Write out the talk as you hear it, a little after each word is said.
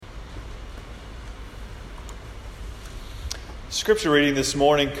Scripture reading this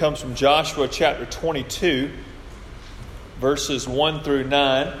morning comes from Joshua chapter 22, verses 1 through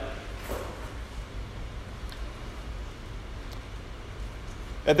 9.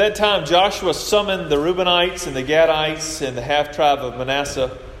 At that time, Joshua summoned the Reubenites and the Gadites and the half-tribe of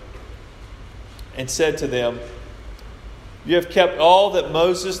Manasseh and said to them, "You have kept all that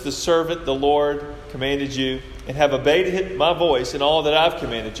Moses, the servant, the Lord, commanded you, and have obeyed my voice in all that I've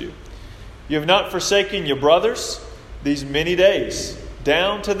commanded you. You have not forsaken your brothers these many days,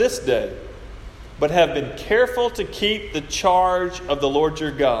 down to this day, but have been careful to keep the charge of the Lord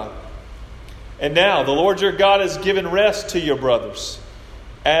your God. And now the Lord your God has given rest to your brothers,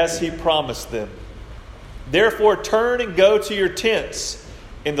 as he promised them. Therefore turn and go to your tents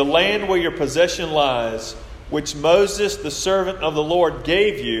in the land where your possession lies, which Moses, the servant of the Lord,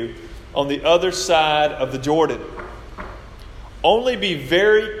 gave you on the other side of the Jordan. Only be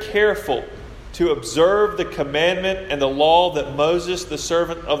very careful to observe the commandment and the law that Moses, the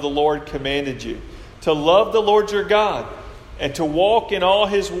servant of the Lord, commanded you, to love the Lord your God, and to walk in all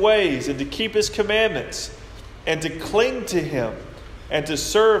his ways, and to keep his commandments, and to cling to him, and to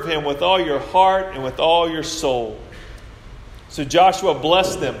serve him with all your heart and with all your soul." So Joshua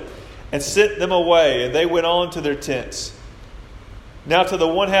blessed them and sent them away, and they went on to their tents. Now to the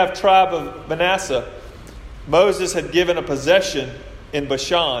one-half tribe of Manasseh, Moses had given a possession in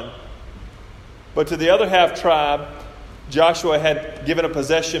Bashan. But to the other half tribe, Joshua had given a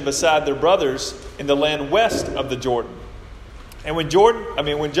possession beside their brothers in the land west of the Jordan. And when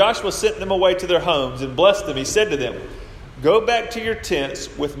Joshua sent them away to their homes and blessed them, he said to them, "Go back to your tents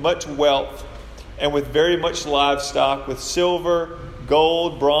with much wealth and with very much livestock, with silver,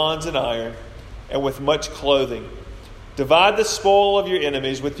 gold, bronze, and iron, and with much clothing. Divide the spoil of your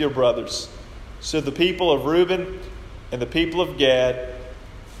enemies with your brothers." So the people of Reuben and the people of Gad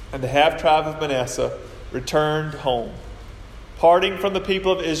and the half-tribe of Manasseh returned home, parting from the people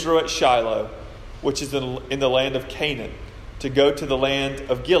of Israel at Shiloh, which is in the land of Canaan, to go to the land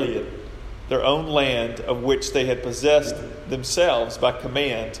of Gilead, their own land of which they had possessed themselves by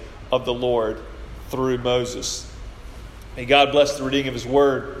command of the Lord through Moses. May God bless the reading of his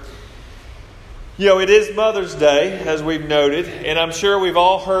word. It is Mother's Day, as we've noted, and I'm sure we've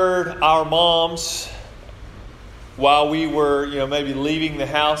all heard our moms, while we were, maybe leaving the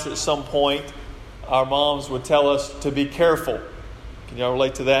house at some point, our moms would tell us to be careful. Can y'all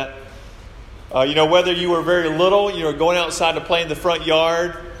relate to that? Whether you were very little, going outside to play in the front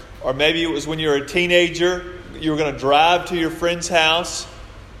yard, or maybe it was when you were a teenager, you were going to drive to your friend's house,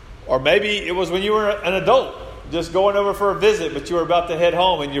 or maybe it was when you were an adult, just going over for a visit, but you were about to head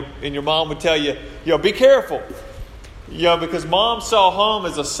home, and your mom would tell you, be careful. Because mom saw home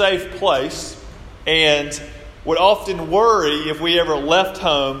as a safe place, and would often worry if we ever left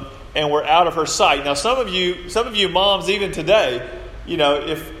home and were out of her sight. Now, some of you moms, even today,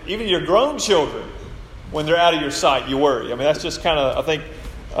 if even your grown children, when they're out of your sight, you worry. That's just kind of, I think,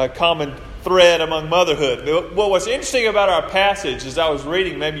 a common thread among motherhood. Well, what's interesting about our passage, as I was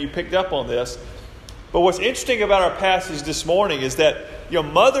reading, maybe you picked up on this, but what's interesting about our passage this morning is that,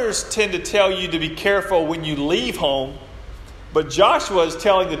 mothers tend to tell you to be careful when you leave home, but Joshua is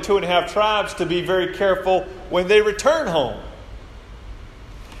telling the 2.5 tribes to be very careful when they return home.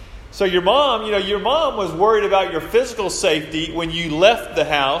 So your mom was worried about your physical safety when you left the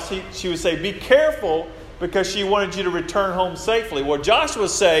house. She would say, be careful, because she wanted you to return home safely. Well,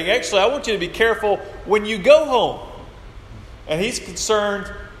 Joshua's saying, actually, I want you to be careful when you go home. And he's concerned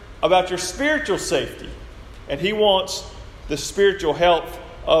about your spiritual safety. And he wants the spiritual health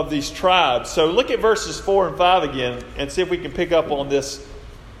of these tribes. So look at verses 4 and 5 again and see if we can pick up on this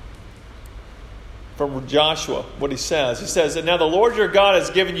from Joshua, what he says. He says that now the Lord your God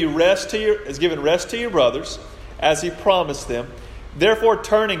has given rest to your brothers, as he promised them. Therefore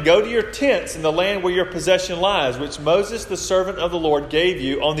turn and go to your tents in the land where your possession lies, which Moses, the servant of the Lord, gave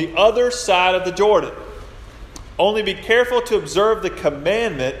you on the other side of the Jordan. Only be careful to observe the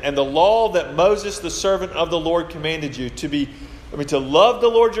commandment and the law that Moses, the servant of the Lord, commanded you, to love the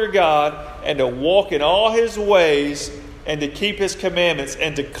Lord your God, and to walk in all his ways, and to keep his commandments,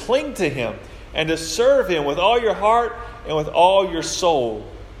 and to cling to him, and to serve him with all your heart and with all your soul.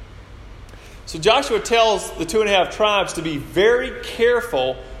 So Joshua tells the 2.5 tribes to be very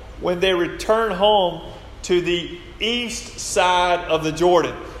careful when they return home to the east side of the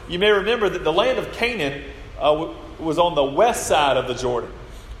Jordan. You may remember that the land of Canaan was on the west side of the Jordan.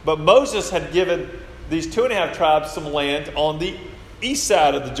 But Moses had given these 2.5 tribes some land on the east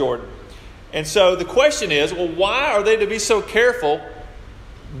side of the Jordan. And so the question is, why are they to be so careful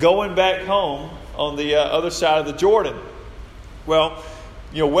going back home on the other side of the Jordan? Well,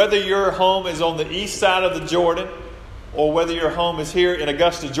 whether your home is on the east side of the Jordan or whether your home is here in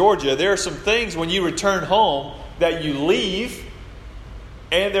Augusta, Georgia, there are some things when you return home that you leave,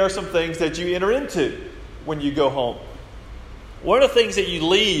 and there are some things that you enter into when you go home. One of the things that you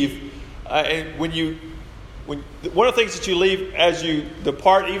leave, one of the things that you leave as you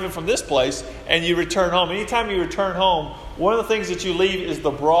depart even from this place and you return home, anytime you return home, one of the things that you leave is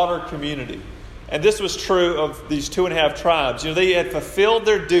the broader community. And this was true of these 2.5 tribes. They had fulfilled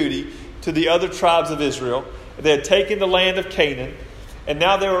their duty to the other tribes of Israel. They had taken the land of Canaan, and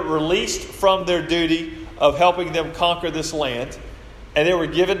now they were released from their duty of helping them conquer this land, and they were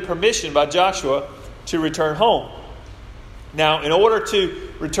given permission by Joshua to return home. Now, in order to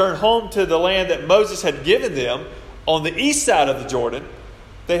return home to the land that Moses had given them on the east side of the Jordan,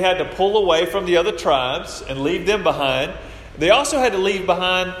 they had to pull away from the other tribes and leave them behind. They also had to leave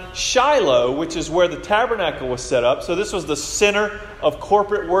behind Shiloh, which is where the tabernacle was set up. So this was the center of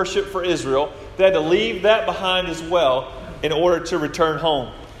corporate worship for Israel. They had to leave that behind as well in order to return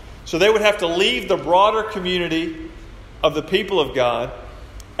home. So they would have to leave the broader community of the people of God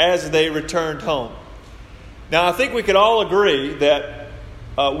as they returned home. Now, I think we could all agree that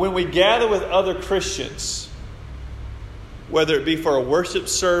when we gather with other Christians, whether it be for a worship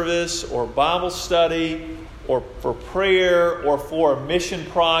service or Bible study or for prayer or for a mission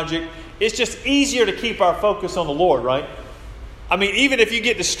project, it's just easier to keep our focus on the Lord, right? I mean, even if you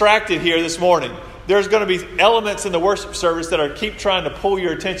get distracted here this morning, there's going to be elements in the worship service that keep trying to pull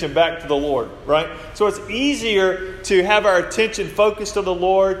your attention back to the Lord, right? So it's easier to have our attention focused on the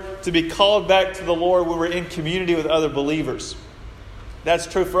Lord, to be called back to the Lord when we're in community with other believers. That's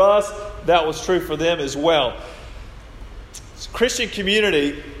true for us. That was true for them as well. Christian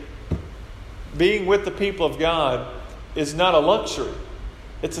community, being with the people of God, is not a luxury.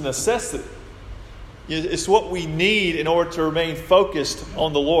 It's a necessity. It's what we need in order to remain focused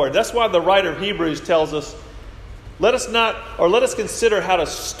on the Lord. That's why the writer of Hebrews tells us, let us consider how to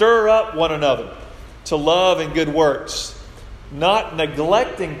stir up one another to love and good works, not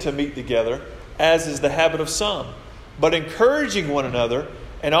neglecting to meet together, as is the habit of some, but encouraging one another,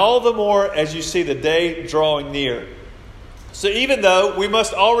 and all the more as you see the day drawing near. So even though we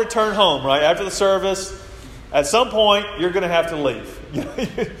must all return home, right, after the service, at some point you're going to have to leave.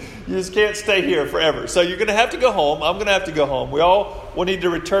 You just can't stay here forever. So you're going to have to go home. I'm going to have to go home. We all will need to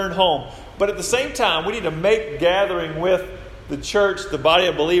return home. But at the same time, we need to make gathering with the church, the body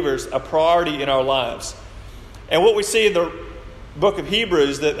of believers, a priority in our lives. And what we see in the book of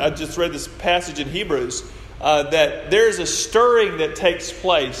Hebrews, that I just read this passage in Hebrews, that there's a stirring that takes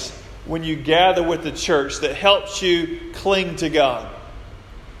place when you gather with the church that helps you cling to God.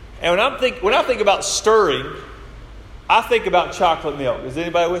 And when I think about stirring, I think about chocolate milk. Is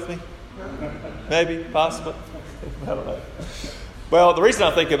anybody with me? Maybe, possibly. I don't know. Well, the reason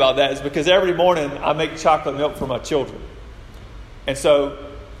I think about that is because every morning I make chocolate milk for my children. And so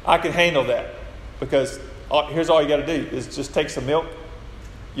I can handle that, because here's all you got to do is just take some milk.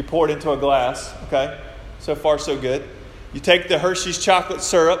 You pour it into a glass. Okay? So far, so good. You take the Hershey's chocolate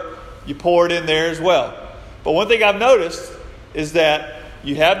syrup. You pour it in there as well. But one thing I've noticed is that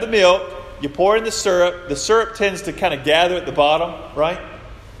you have the milk. You pour in the syrup tends to kind of gather at the bottom, right?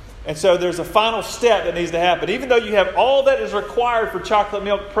 And so there's a final step that needs to happen. Even though you have all that is required for chocolate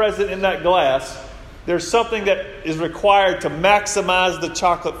milk present in that glass, there's something that is required to maximize the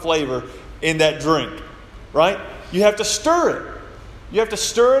chocolate flavor in that drink, right? You have to stir it. You have to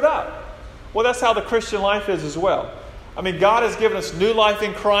stir it up. Well, that's how the Christian life is as well. I mean, God has given us new life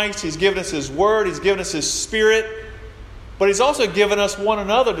in Christ. He's given us His Word. He's given us His Spirit. But He's also given us one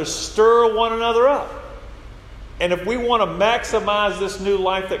another to stir one another up. And if we want to maximize this new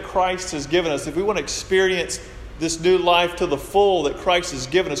life that Christ has given us, if we want to experience this new life to the full that Christ has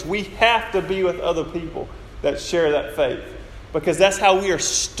given us, we have to be with other people that share that faith. Because that's how we are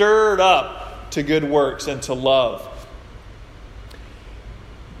stirred up to good works and to love.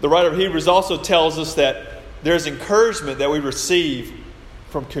 The writer of Hebrews also tells us that there's encouragement that we receive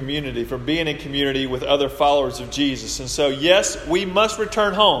from community, from being in community with other followers of Jesus. And so, yes, we must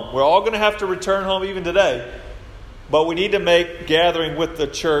return home. We're all going to have to return home even today. But we need to make gathering with the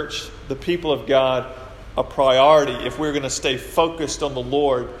church, the people of God, a priority if we're going to stay focused on the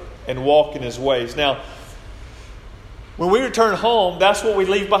Lord and walk in His ways. Now, when we return home, that's what we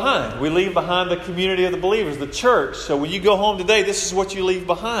leave behind. We leave behind the community of the believers, the church. So when you go home today, this is what you leave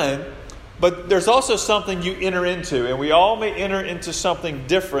behind. But there's also something you enter into, and we all may enter into something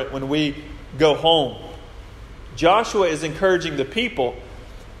different when we go home. Joshua is encouraging the people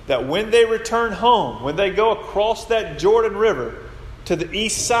that when they return home, when they go across that Jordan River to the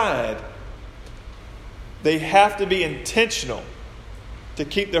east side, they have to be intentional to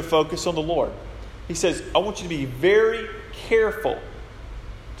keep their focus on the Lord. He says, I want you to be very careful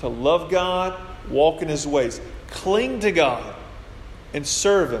to love God, walk in His ways. Cling to God and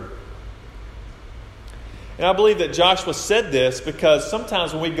serve Him. And I believe that Joshua said this because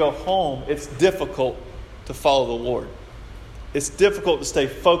sometimes when we go home, it's difficult to follow the Lord. It's difficult to stay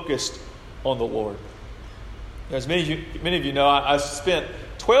focused on the Lord. As many of you know, I spent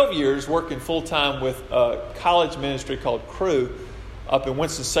 12 years working full-time with a college ministry called Cru up in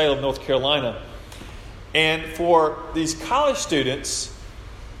Winston-Salem, North Carolina. And for these college students,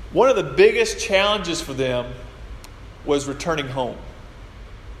 one of the biggest challenges for them was returning home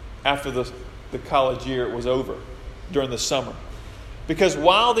after the college year was over during the summer. Because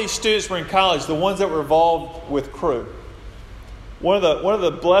while these students were in college, the ones that were involved with Cru, one of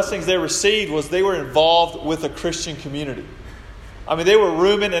the blessings they received was they were involved with a Christian community. I mean, they were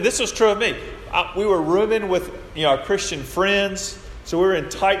rooming, and this was true of me. We were rooming with our Christian friends, so we were in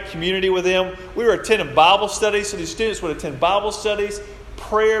tight community with them. We were attending Bible studies, so these students would attend Bible studies,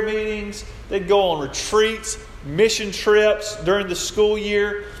 prayer meetings. They'd go on retreats, mission trips during the school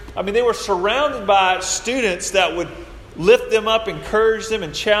year. I mean, they were surrounded by students that would lift them up, encourage them,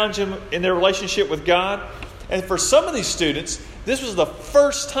 and challenge them in their relationship with God. And for some of these students, this was the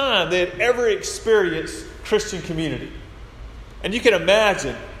first time they had ever experienced Christian community. And you can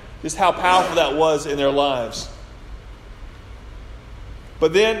imagine just how powerful that was in their lives.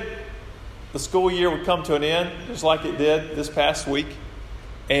 But then the school year would come to an end, just like it did this past week.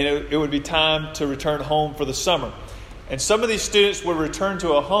 And it would be time to return home for the summer. And some of these students would return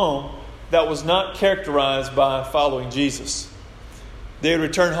to a home that was not characterized by following Jesus. They would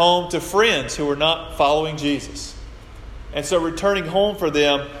return home to friends who were not following Jesus. And so returning home for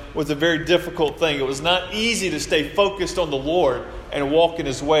them was a very difficult thing. It was not easy to stay focused on the Lord and walk in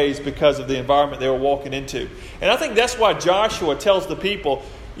His ways because of the environment they were walking into. And I think that's why Joshua tells the people,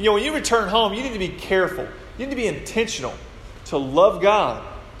 when you return home, you need to be careful. You need to be intentional to love God.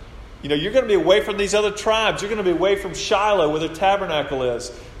 You're going to be away from these other tribes. You're going to be away from Shiloh where the tabernacle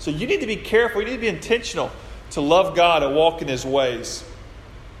is. So you need to be careful. You need to be intentional to love God and walk in His ways.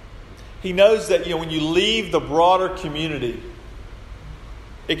 He knows that when you leave the broader community,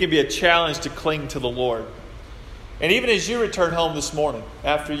 it can be a challenge to cling to the Lord. And even as you return home this morning,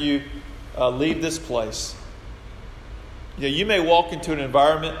 after you leave this place, you may walk into an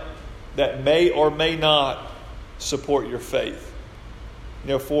environment that may or may not support your faith.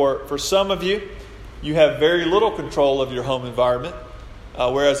 For some of you, you have very little control of your home environment,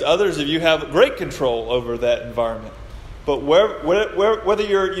 whereas others of you have great control over that environment. But whether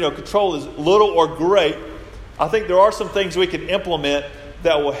your control is little or great, I think there are some things we can implement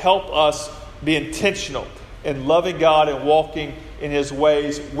that will help us be intentional in loving God and walking in His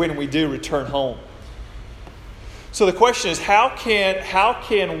ways when we do return home. So the question is, how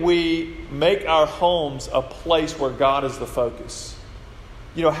can we make our homes a place where God is the focus?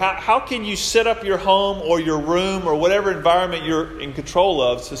 How can you set up your home or your room or whatever environment you're in control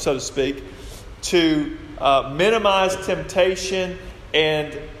of, so to speak, to minimize temptation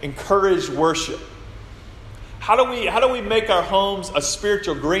and encourage worship? How do we make our homes a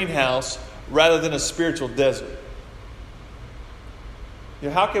spiritual greenhouse rather than a spiritual desert?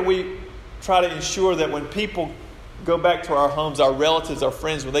 How can we try to ensure that when people go back to our homes, our relatives, our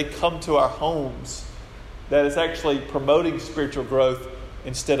friends, when they come to our homes, that it's actually promoting spiritual growth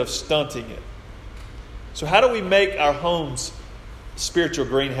instead of stunting it? So how do we make our homes spiritual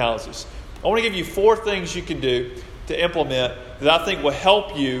greenhouses? I want to give you 4 things you can do to implement that I think will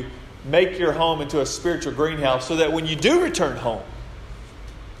help you make your home into a spiritual greenhouse so that when you do return home,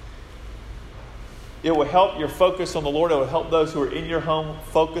 it will help your focus on the Lord. It will help those who are in your home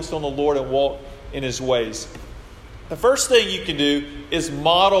focus on the Lord and walk in His ways. The first thing you can do is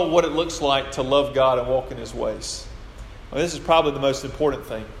model what it looks like to love God and walk in His ways. This is probably the most important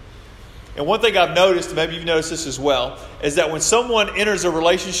thing. And one thing I've noticed, and maybe you've noticed this as well, is that when someone enters a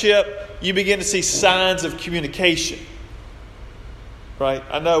relationship, you begin to see signs of communication. Right?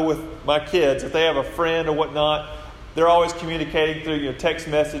 I know with my kids, if they have a friend or whatnot, they're always communicating through text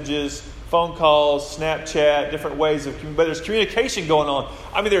messages, phone calls, Snapchat, different ways of communicating. But there's communication going on.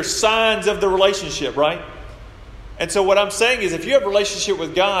 I mean, there's signs of the relationship, right? And so what I'm saying is if you have a relationship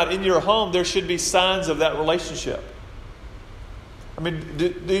with God in your home, there should be signs of that relationship. I mean, do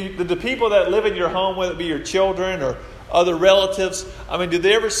the people that live in your home, whether it be your children or other relatives, do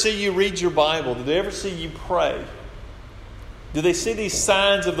they ever see you read your Bible? Do they ever see you pray? Do they see these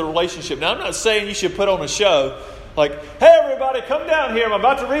signs of the relationship? Now, I'm not saying you should put on a show like, hey, everybody, come down here. I'm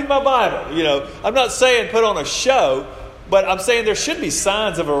about to read my Bible. I'm not saying put on a show, but I'm saying there should be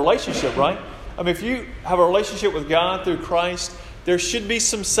signs of a relationship, right? If you have a relationship with God through Christ, there should be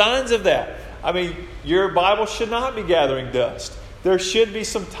some signs of that. I mean, your Bible should not be gathering dust. There should be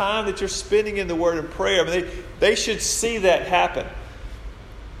some time that you're spending in the Word and prayer. I mean, they should see that happen.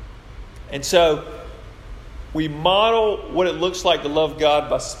 And so we model what it looks like to love God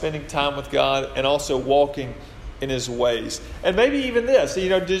by spending time with God and also walking in His ways. And maybe even this,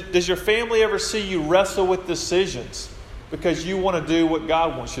 does your family ever see you wrestle with decisions because you want to do what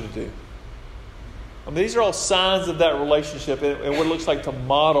God wants you to do? I mean, these are all signs of that relationship and what it looks like to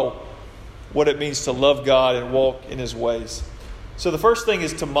model what it means to love God and walk in His ways. So the first thing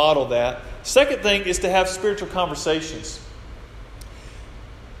is to model that. Second thing is to have spiritual conversations.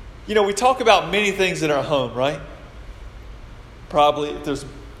 We talk about many things in our home, right? Probably, if there's,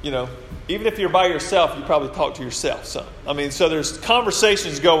 even if you're by yourself, you probably talk to yourself some. I mean, so there's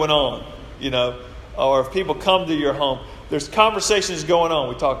conversations going on, or if people come to your home, there's conversations going on.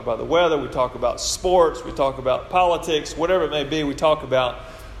 We talk about the weather, we talk about sports, we talk about politics, whatever it may be, we talk about.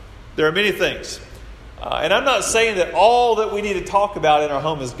 There are many things. And I'm not saying that all that we need to talk about in our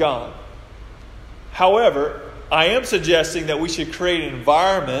home is God. However, I am suggesting that we should create an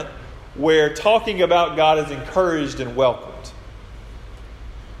environment where talking about God is encouraged and welcomed.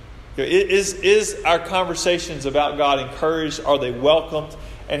 Is our conversations about God encouraged? Are they welcomed?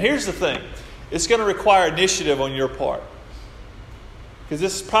 And here's the thing. It's going to require initiative on your part. Because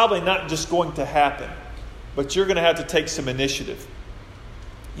this is probably not just going to happen. But you're going to have to take some initiative.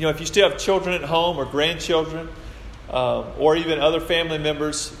 If you still have children at home or grandchildren, or even other family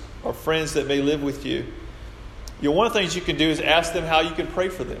members or friends that may live with you, one of the things you can do is ask them how you can pray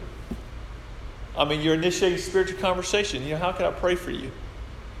for them. I mean, you're initiating spiritual conversation. How can I pray for you?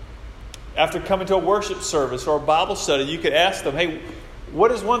 After coming to a worship service or a Bible study, you could ask them, hey,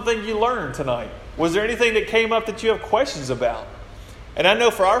 what is one thing you learned tonight? Was there anything that came up that you have questions about? And I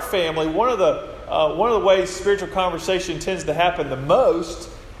know for our family, one of the ways spiritual conversation tends to happen the most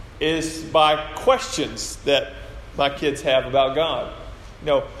is by questions that my kids have about God.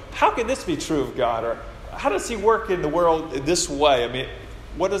 How can this be true of God? Or how does He work in the world this way? I mean,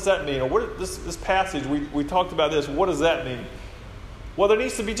 what does that mean? Or what this passage, we talked about this. What does that mean? Well, there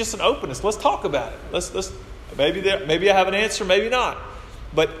needs to be just an openness. Let's talk about it. Let's maybe I have an answer, maybe not.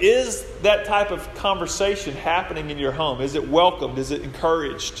 But is that type of conversation happening in your home? Is it welcomed? Is it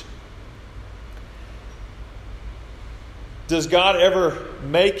encouraged? Does God ever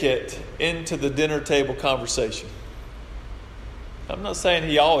make it into the dinner table conversation? I'm not saying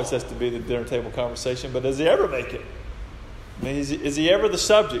He always has to be the dinner table conversation, but does He ever make it? I mean, is He ever the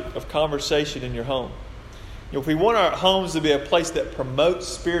subject of conversation in your home? If we want our homes to be a place that promotes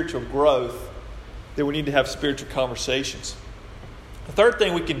spiritual growth, then we need to have spiritual conversations. The third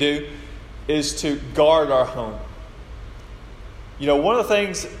thing we can do is to guard our home. One of the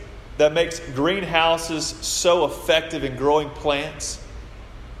things that makes greenhouses so effective in growing plants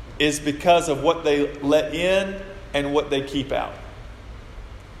is because of what they let in and what they keep out.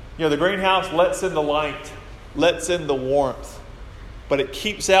 The greenhouse lets in the light, lets in the warmth, but it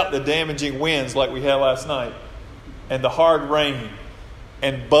keeps out the damaging winds like we had last night, and the hard rain,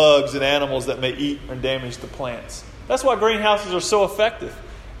 and bugs and animals that may eat or damage the plants. That's why greenhouses are so effective,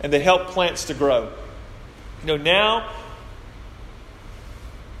 and they help plants to grow. Now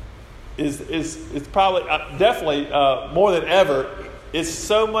is probably definitely more than ever. It's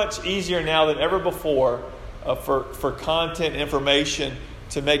so much easier now than ever before for content information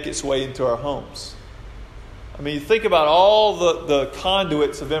to make its way into our homes. I mean, think about all the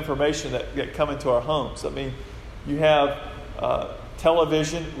conduits of information that come into our homes. I mean, you have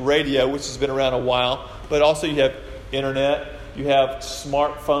television, radio, which has been around a while, but also you have internet, you have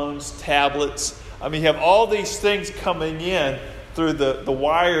smartphones, tablets. I mean, you have all these things coming in through the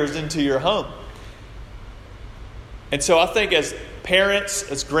wires into your home. And so I think as parents,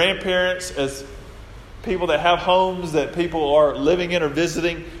 as grandparents, as people that have homes that people are living in or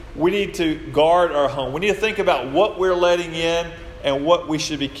visiting, we need to guard our home. We need to think about what we're letting in and what we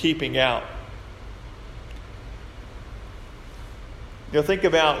should be keeping out. Think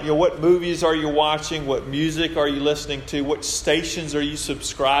about what movies are you watching, what music are you listening to, what stations are you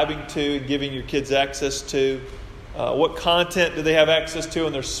subscribing to and giving your kids access to, what content do they have access to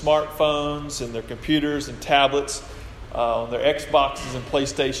on their smartphones and their computers and tablets, on their Xboxes and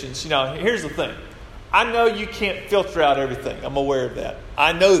PlayStations. Here's the thing. I know you can't filter out everything. I'm aware of that.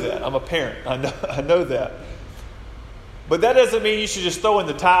 I know that. I'm a parent. I know that. But that doesn't mean you should just throw in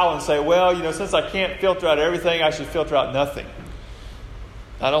the towel and say, well, since I can't filter out everything, I should filter out nothing.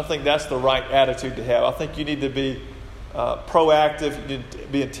 I don't think that's the right attitude to have. I think you need to be proactive. You need to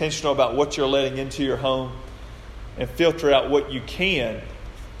be intentional about what you're letting into your home and filter out what you can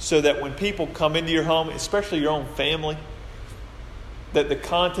so that when people come into your home, especially your own family, that the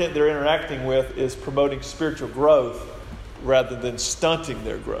content they're interacting with is promoting spiritual growth rather than stunting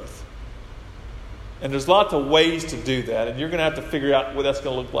their growth. And there's lots of ways to do that, and you're going to have to figure out what that's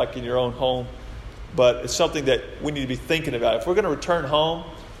going to look like in your own home. But it's something that we need to be thinking about. If we're going to return home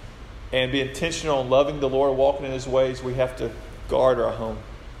and be intentional in loving the Lord, walking in His ways, we have to guard our home.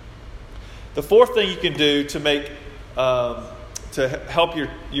 The fourth thing you can do to make to help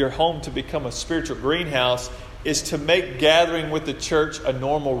your home to become a spiritual greenhouse is to make gathering with the church a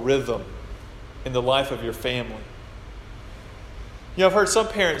normal rhythm in the life of your family. You know, I've heard some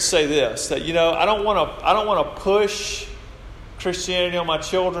parents say this, that, I don't want to push Christianity on my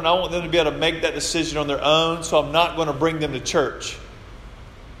children. I want them to be able to make that decision on their own, so I'm not going to bring them to church.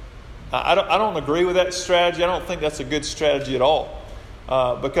 I don't agree with that strategy. I don't think that's a good strategy at all.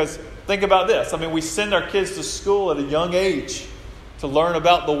 Because think about this. I mean, we send our kids to school at a young age to learn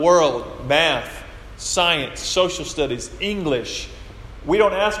about the world, math, science, social studies, English. We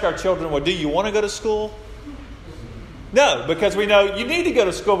don't ask our children, well, do you want to go to school? No, because we know you need to go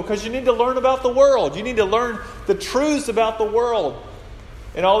to school because you need to learn about the world. You need to learn the truths about the world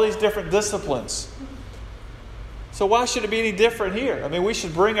in all these different disciplines. So why should it be any different here? I mean, we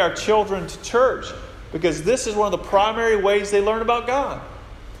should bring our children to church because this is one of the primary ways they learn about God.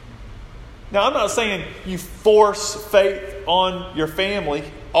 Now, I'm not saying you force faith on your family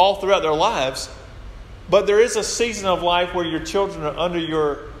all throughout their lives, but there is a season of life where your children are under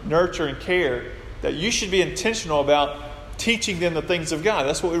your nurture and care that you should be intentional about teaching them the things of God.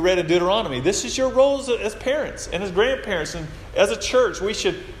 That's what we read in Deuteronomy. This is your roles as parents and as grandparents. And as a church,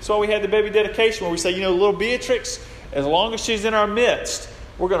 that's why we had the baby dedication where we say, little Beatrix, as long as she's in our midst,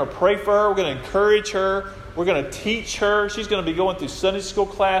 we're going to pray for her. We're going to encourage her. We're going to teach her. She's going to be going through Sunday school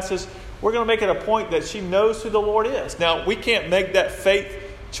classes. We're going to make it a point that she knows who the Lord is. Now, we can't make that faith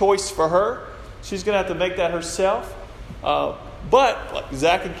choice for her. She's going to have to make that herself. But like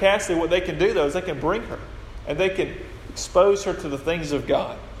Zach and Cassidy, what they can do, though, is they can bring her. And they can expose her to the things of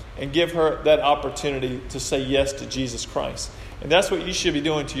God and give her that opportunity to say yes to Jesus Christ. And that's what you should be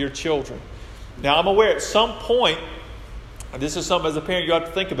doing to your children. Now, I'm aware at some point, this is something as a parent you have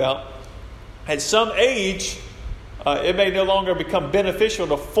to think about, at some age, it may no longer become beneficial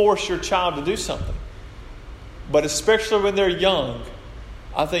to force your child to do something. But especially when they're young,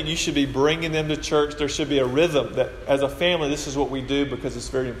 I think you should be bringing them to church. There should be a rhythm that as a family, this is what we do because it's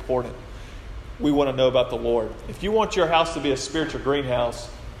very important. We want to know about the Lord. If you want your house to be a spiritual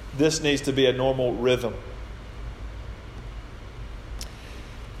greenhouse, this needs to be a normal rhythm.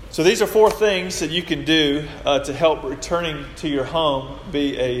 So these are 4 things that you can do to help returning to your home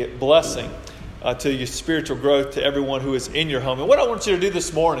be a blessing to your spiritual growth, to everyone who is in your home. And what I want you to do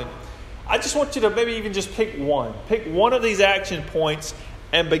this morning, I just want you to maybe even just pick one. Pick one of these action points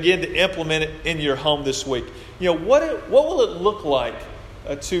and begin to implement it in your home this week. What will it look like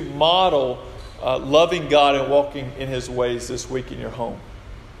to model loving God and walking in His ways this week in your home?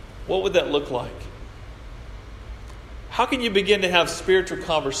 What would that look like? How can you begin to have spiritual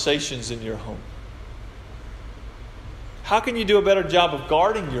conversations in your home? How can you do a better job of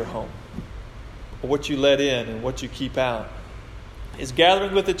guarding your home? Or what you let in and what you keep out? Is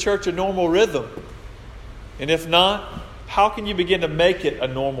gathering with the church a normal rhythm? And if not, how can you begin to make it a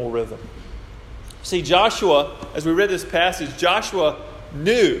normal rhythm? See, Joshua, as we read this passage, Joshua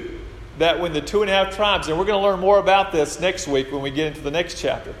knew that when the 2.5 tribes, and we're going to learn more about this next week when we get into the next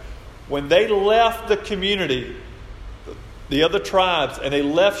chapter, when they left the community, the other tribes, and they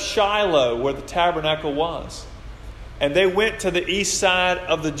left Shiloh where the tabernacle was, and they went to the east side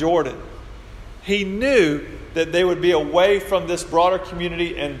of the Jordan, he knew that they would be away from this broader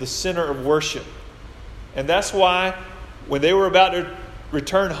community and the center of worship. And that's why when they were about to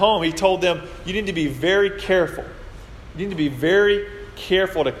return home, he told them, you need to be very careful. You need to be very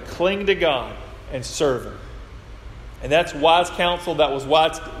careful to cling to God and serve Him. And that's wise counsel. That was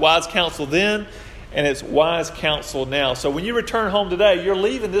wise counsel then, and it's wise counsel now. So when you return home today, you're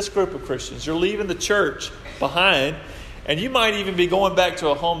leaving this group of Christians. You're leaving the church behind, and you might even be going back to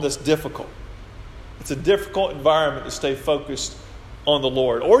a home that's difficult. It's a difficult environment to stay focused on the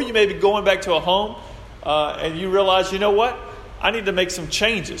Lord. Or you may be going back to a home and you realize, you know what? I need to make some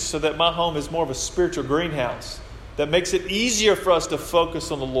changes so that my home is more of a spiritual greenhouse that makes it easier for us to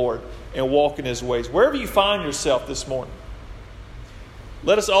focus on the Lord and walk in His ways. Wherever you find yourself this morning,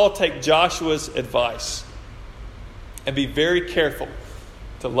 let us all take Joshua's advice and be very careful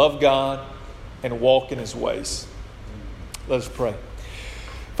to love God and walk in His ways. Let us pray.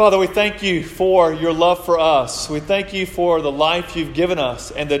 Father, we thank You for Your love for us. We thank You for the life You've given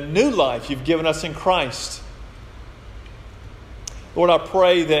us and the new life You've given us in Christ. Lord, I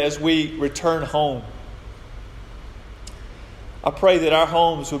pray that as we return home, I pray that our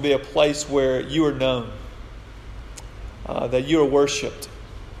homes would be a place where you are known, that you are worshipped,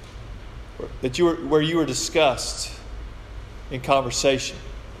 where you are discussed in conversation.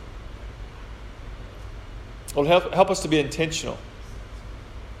 Lord, help us to be intentional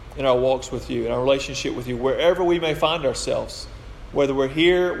in our walks with you, in our relationship with you, wherever we may find ourselves, whether we're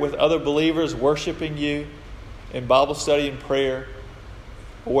here with other believers worshiping you in Bible study and prayer,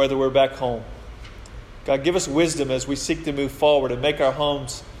 or whether we're back home. God, give us wisdom as we seek to move forward and make our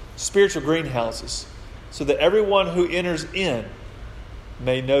homes spiritual greenhouses so that everyone who enters in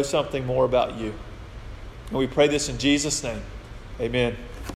may know something more about you. And we pray this in Jesus' name. Amen.